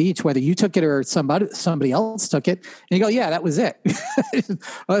part of the beach, whether you took it or somebody else took it, and you go, yeah, that was it.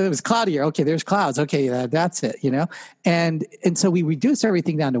 Well, it was cloudier. Okay, there's clouds. Okay, that's it. And so we reduce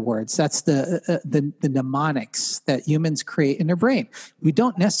everything down to words. That's the mnemonics that humans create in their brain. We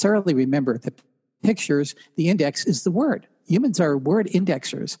don't necessarily remember the pictures. The index is the word. Humans are word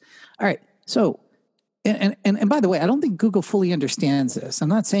indexers. All right. So, and by the way, I don't think Google fully understands this. I'm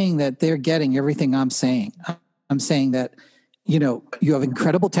not saying that they're getting everything I'm saying. I'm saying that, you have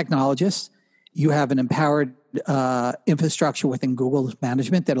incredible technologists. You have an empowered infrastructure within Google's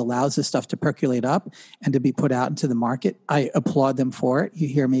management that allows this stuff to percolate up and to be put out into the market. I applaud them for it. You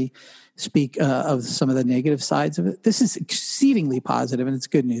hear me speak of some of the negative sides of it. This is exceedingly positive, and it's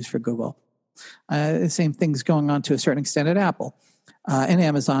good news for Google. The same thing's going on to a certain extent at Apple and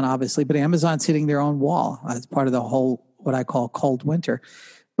Amazon, obviously, but Amazon's hitting their own wall as part of the whole, what I call cold winter.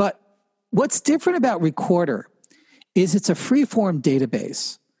 But what's different about Recorder is it's a free-form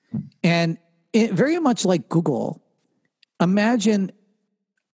database. And very much like Google, imagine,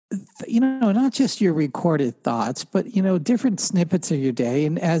 not just your recorded thoughts, but, different snippets of your day.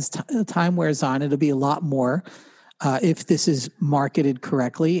 And as time wears on, it'll be a lot more if this is marketed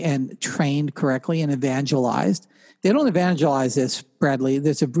correctly and trained correctly and evangelized. They don't evangelize this, Bradley,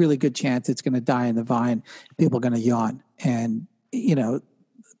 there's a really good chance it's going to die in the vine. People are going to yawn. And,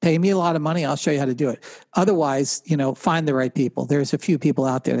 pay me a lot of money, I'll show you how to do it. Otherwise, find the right people. There's a few people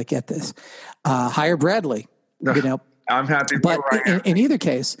out there that get this. Hire Bradley. You know, I'm happy. But in either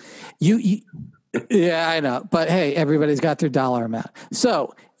case, you yeah, I know. But hey, everybody's got their dollar amount.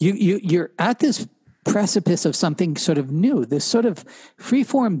 So you're at this precipice of something sort of new, this sort of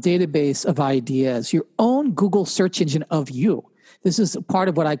freeform database of ideas, your own Google search engine of you. This is part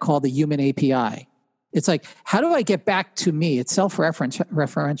of what I call the human API. It's like, how do I get back to me? It's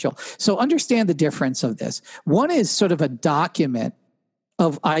self-referential. So understand the difference of this. One is sort of a document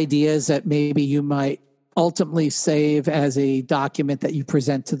of ideas that maybe you might ultimately save as a document that you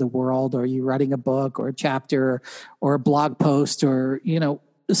present to the world, or you're writing a book or a chapter or a blog post, or, you know,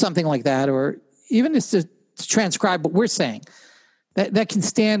 something like that, or even just to transcribe what we're saying. That can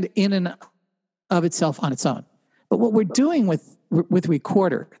stand in and of itself on its own. But what we're doing with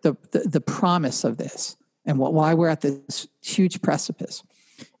Recorder, the promise of this, and why we're at this huge precipice,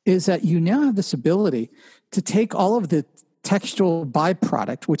 is that you now have this ability to take all of the textual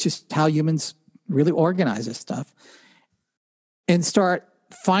byproduct, which is how humans really organize this stuff, and start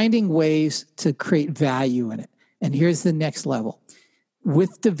finding ways to create value in it. And here's the next level.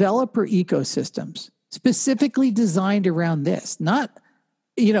 With developer ecosystems specifically designed around this, not,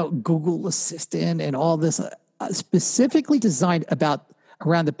 you know, Google Assistant and all this, specifically designed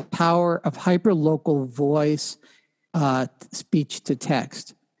around the power of hyperlocal voice, speech to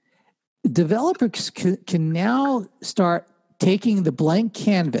text. Developers can now start taking the blank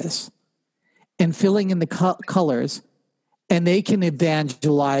canvas and filling in the colors, and they can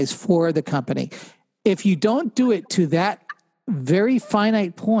evangelize for the company. If you don't do it to that very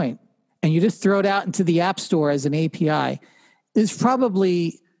finite point, and you just throw it out into the App Store as an API, there's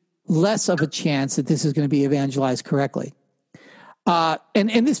probably less of a chance that this is going to be evangelized correctly.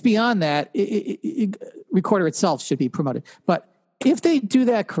 And this beyond that, Recorder itself should be promoted. But if they do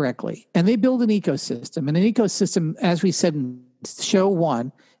that correctly, and they build an ecosystem, and an ecosystem, as we said in show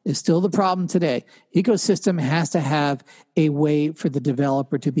 1, is still the problem today. Ecosystem has to have a way for the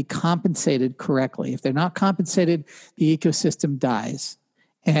developer to be compensated correctly. If they're not compensated, the ecosystem dies.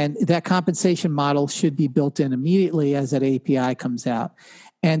 And that compensation model should be built in immediately as that API comes out.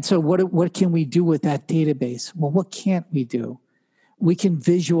 And so what can we do with that database? Well, what can't we do? We can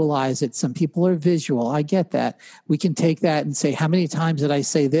visualize it. Some people are visual. I get that. We can take that and say, how many times did I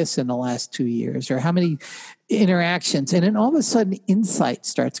say this in the last 2 years? Or how many interactions? And then all of a sudden, insight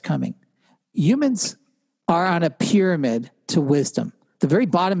starts coming. Humans are on a pyramid to wisdom. The very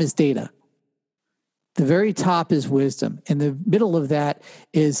bottom is data. The very top is wisdom. And the middle of that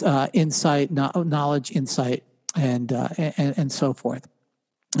is insight, knowledge, insight, and so forth.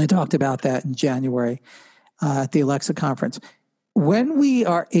 I talked about that in January at the Alexa conference. When we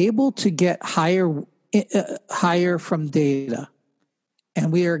are able to get higher from data,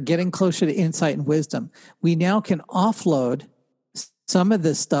 and we are getting closer to insight and wisdom, we now can offload some of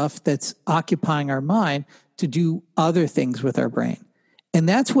the stuff that's occupying our mind to do other things with our brain. And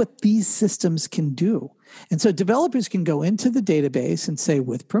that's what these systems can do. And so developers can go into the database and say,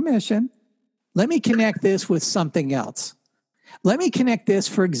 with permission, let me connect this with something else. Let me connect this,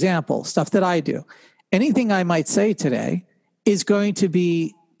 for example, stuff that I do. Anything I might say today is going to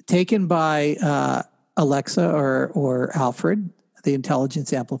be taken by Alexa or Alfred, the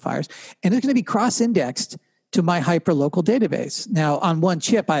intelligence amplifiers, and it's going to be cross-indexed to my hyperlocal database. Now, on one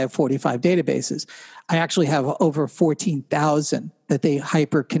chip, I have 45 databases. I actually have over 14,000 that they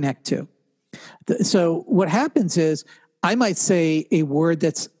hyper connect to. So what happens is I might say a word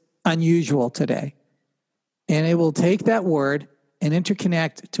that's unusual today, and it will take that word and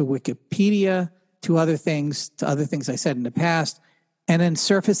interconnect to Wikipedia, to other things I said in the past, and then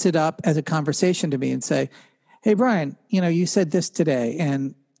surface it up as a conversation to me and say, hey, Brian, you said this today,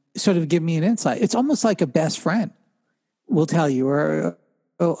 and sort of give me an insight. It's almost like a best friend will tell you, or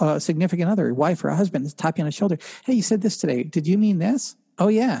a significant other, a wife or a husband is tapping on the shoulder. Hey, you said this today. Did you mean this? Oh,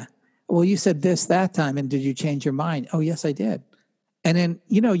 yeah. Well, you said this that time, and did you change your mind? Oh, yes, I did. And then,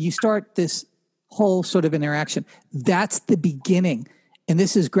 you start this whole sort of interaction. That's the beginning. And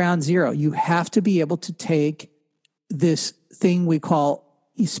this is ground zero. You have to be able to take this thing we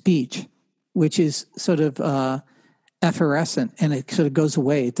call speech, which is sort of effervescent, and it sort of goes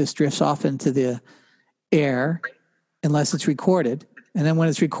away. It just drifts off into the air unless it's recorded. And then when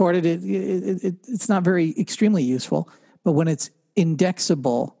it's recorded, it's not very extremely useful. But when it's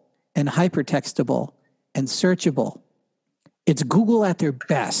indexable and hypertextable and searchable, it's Google at their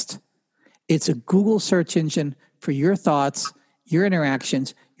best. It's a Google search engine for your thoughts, your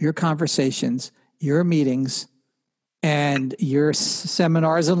interactions, your conversations, your meetings, and your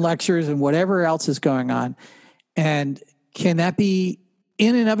seminars and lectures and whatever else is going on. And can that be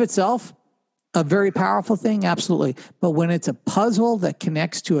in and of itself a very powerful thing? Absolutely. But when it's a puzzle that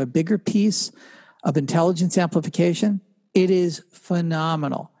connects to a bigger piece of intelligence amplification, it is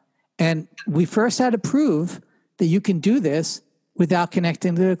phenomenal. And we first had to prove that you can do this without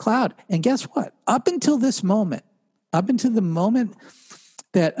connecting to the cloud. And guess what? Up until the moment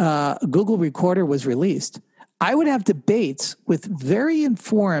that Google Recorder was released, I would have debates with very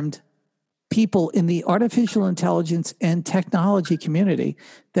informed people in the artificial intelligence and technology community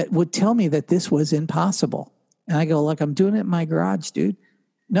that would tell me that this was impossible. And I go, look, I'm doing it in my garage, dude.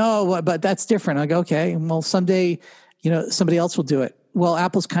 No, but that's different. I go, okay, well, someday, somebody else will do it. Well,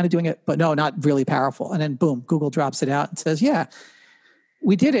 Apple's kind of doing it, but no, not really powerful. And then boom, Google drops it out and says, yeah,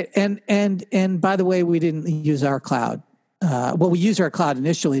 we did it. And by the way, we didn't use our cloud. We used our cloud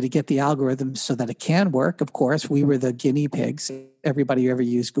initially to get the algorithms so that it can work. Of course, we were the guinea pigs. Everybody who ever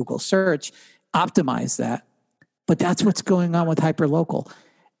used Google search optimized that. But that's what's going on with hyperlocal.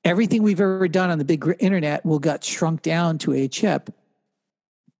 Everything we've ever done on the big internet will get shrunk down to a chip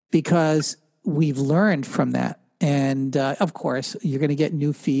because we've learned from that. And of course, you're going to get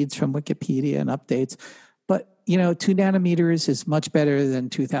new feeds from Wikipedia and updates. But, 2 nanometers is much better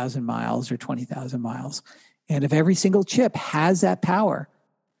than 2,000 miles or 20,000 miles. And if every single chip has that power,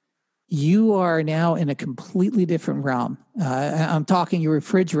 you are now in a completely different realm. I'm talking your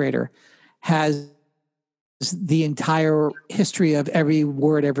refrigerator has the entire history of every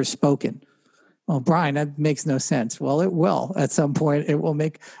word ever spoken. Well, Brian, that makes no sense. Well, it will. At some point, it will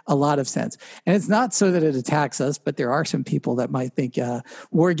make a lot of sense. And it's not so that it attacks us, but there are some people that might think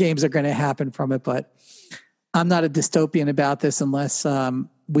war games are going to happen from it. But I'm not a dystopian about this unless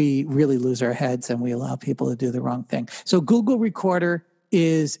we really lose our heads and we allow people to do the wrong thing. So Google Recorder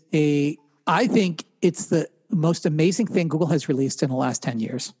is I think it's the most amazing thing Google has released in the last 10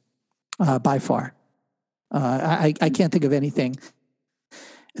 years, by far. I can't think of anything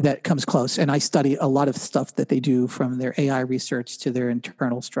that comes close. And I study a lot of stuff that they do, from their AI research to their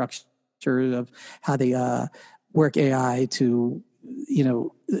internal structure of how they work AI to,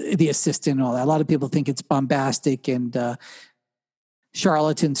 the assistant and all that. A lot of people think it's bombastic and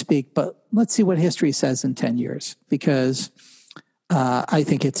charlatan speak, but let's see what history says in 10 years, because I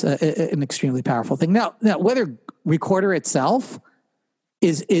think it's an extremely powerful thing. Now, whether Recorder itself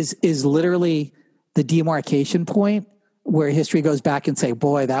is literally the demarcation point where history goes back and say,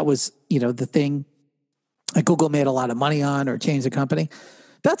 boy, that was, the thing that Google made a lot of money on or changed the company.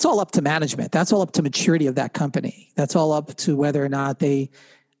 That's all up to management. That's all up to maturity of that company. That's all up to whether or not they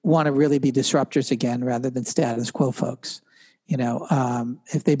want to really be disruptors again rather than status quo folks.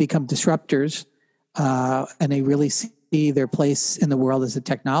 If they become disruptors and they really see their place in the world as a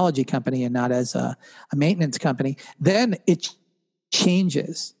technology company and not as a maintenance company, then it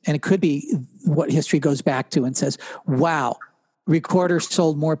changes. And it could be what history goes back to and says, wow, Recorder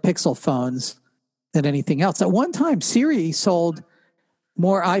sold more Pixel phones than anything else. At one time, Siri sold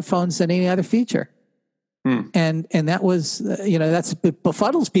more iPhones than any other feature. And that was, that's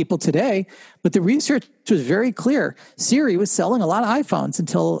befuddles people today. But the research was very clear. Siri was selling a lot of iPhones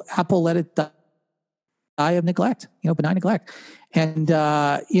until Apple let it die of neglect, benign neglect. And,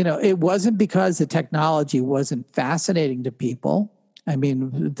 it wasn't because the technology wasn't fascinating to people. I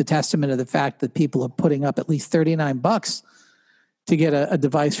mean, the testament of the fact that people are putting up at least $39 to get a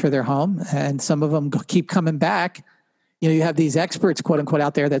device for their home. And some of them keep coming back. You have these experts, quote unquote,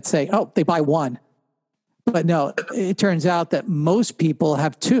 out there that say, oh, they buy one. But no, it turns out that most people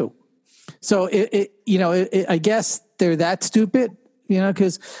have two. So I guess they're that stupid,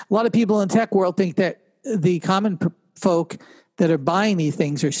 because a lot of people in the tech world think that the common folk that are buying these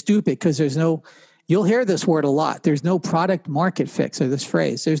things are stupid because you'll hear this word a lot. There's no product market fit, or this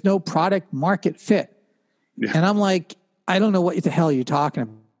phrase, there's no product market fit. Yeah. And I'm like, I don't know what the hell you're talking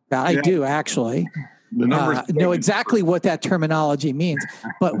about. I do actually know exactly what that terminology means.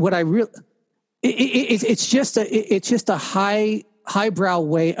 But what I really, it's just a highbrow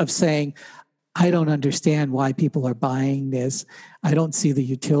way of saying, I don't understand why people are buying this. I don't see the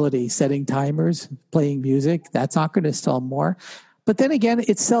utility. Setting timers, playing music, that's not going to sell more. But then again,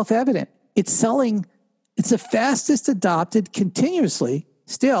 it's self-evident. It's the fastest adopted continuously,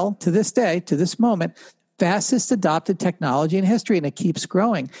 still to this day, to this moment, fastest adopted technology in history, and it keeps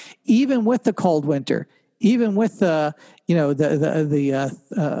growing, even with the cold winter, even with the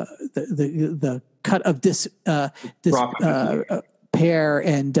cut of despair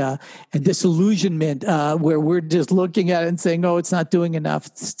and disillusionment, where we're just looking at it and saying, "Oh, it's not doing enough."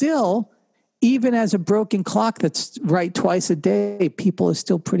 Still, even as a broken clock that's right twice a day, people are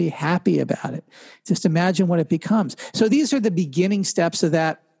still pretty happy about it. Just imagine what it becomes. So these are the beginning steps of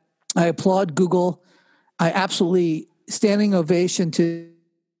that. I applaud Google. I absolutely standing ovation to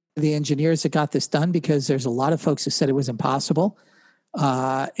the engineers that got this done, because there's a lot of folks who said it was impossible.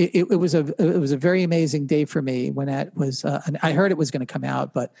 It was a very amazing day for me when that was. And I heard it was going to come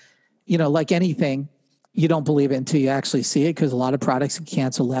out, but like anything, you don't believe it until you actually see it, because a lot of products can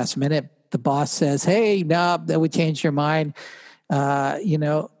cancel last minute. The boss says, "Hey, no, that would change your mind."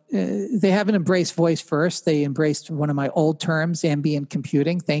 They haven't embraced voice first. They embraced one of my old terms, ambient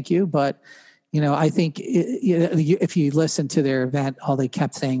computing. Thank you. But, I think if you listen to their event, all they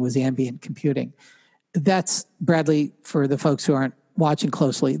kept saying was ambient computing. That's, Bradley, for the folks who aren't watching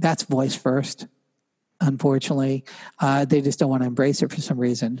closely, that's voice first. Unfortunately, they just don't want to embrace it for some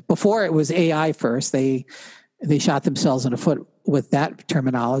reason. Before it was AI first. They shot themselves in the foot with that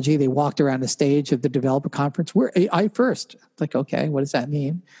terminology. They walked around the stage of the developer conference. We're AI first. It's like, okay, what does that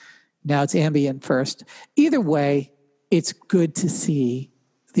mean? Now it's ambient first. Either way, it's good to see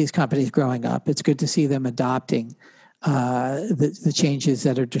these companies growing up. It's good to see them adopting the changes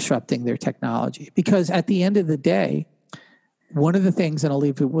that are disrupting their technology. Because at the end of the day, one of the things, and I'll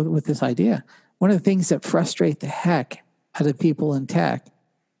leave you with this idea, one of the things that frustrate the heck out of people in tech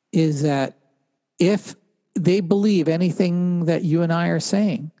is that if they believe anything that you and I are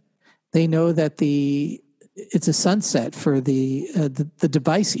saying, they know that it's a sunset for the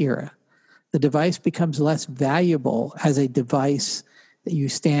device era. The device becomes less valuable as a device that you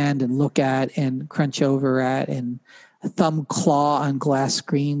stand and look at and crunch over at and thumb claw on glass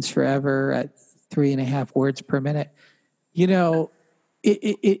screens forever at 3.5 words per minute.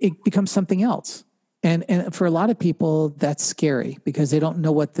 It becomes something else. And for a lot of people, that's scary because they don't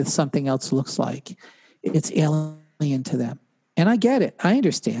know what the something else looks like. It's alien to them. And I get it. I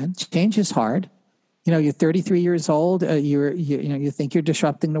understand. Change is hard. You're 33 years old. You think you're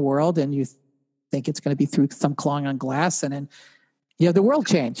disrupting the world, and you think it's going to be through thumb clawing on glass, and then the world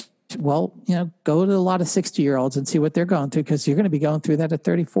changed. Well, go to a lot of 60-year-olds and see what they're going through, because you're going to be going through that at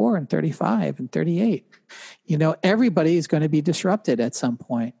 34 and 35 and 38. Everybody is going to be disrupted at some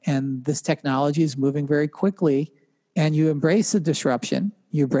point, and this technology is moving very quickly. And you embrace the disruption,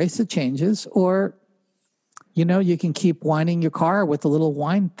 you embrace the changes, or you can keep winding your car with a little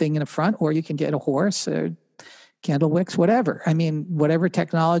wine thing in the front, or you can get a horse or candle wicks, whatever. I mean, whatever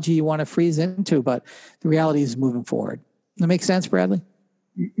technology you want to freeze into, but the reality is moving forward. That makes sense, Bradley?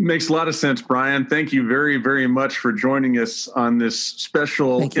 Makes a lot of sense, Brian. Thank you very, very much for joining us on this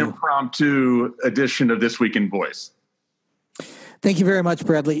special impromptu edition of This Week in Voice. Thank you very much,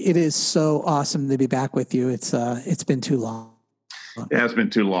 Bradley. It is so awesome to be back with you. It's been too long. It has been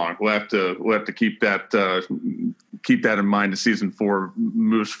too long. We'll have to keep that in mind as season 4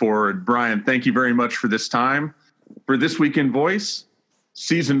 moves forward. Brian, thank you very much for this time for This Week in Voice,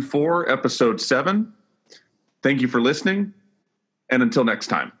 season 4, episode 7. Thank you for listening, and until next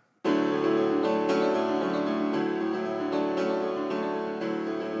time.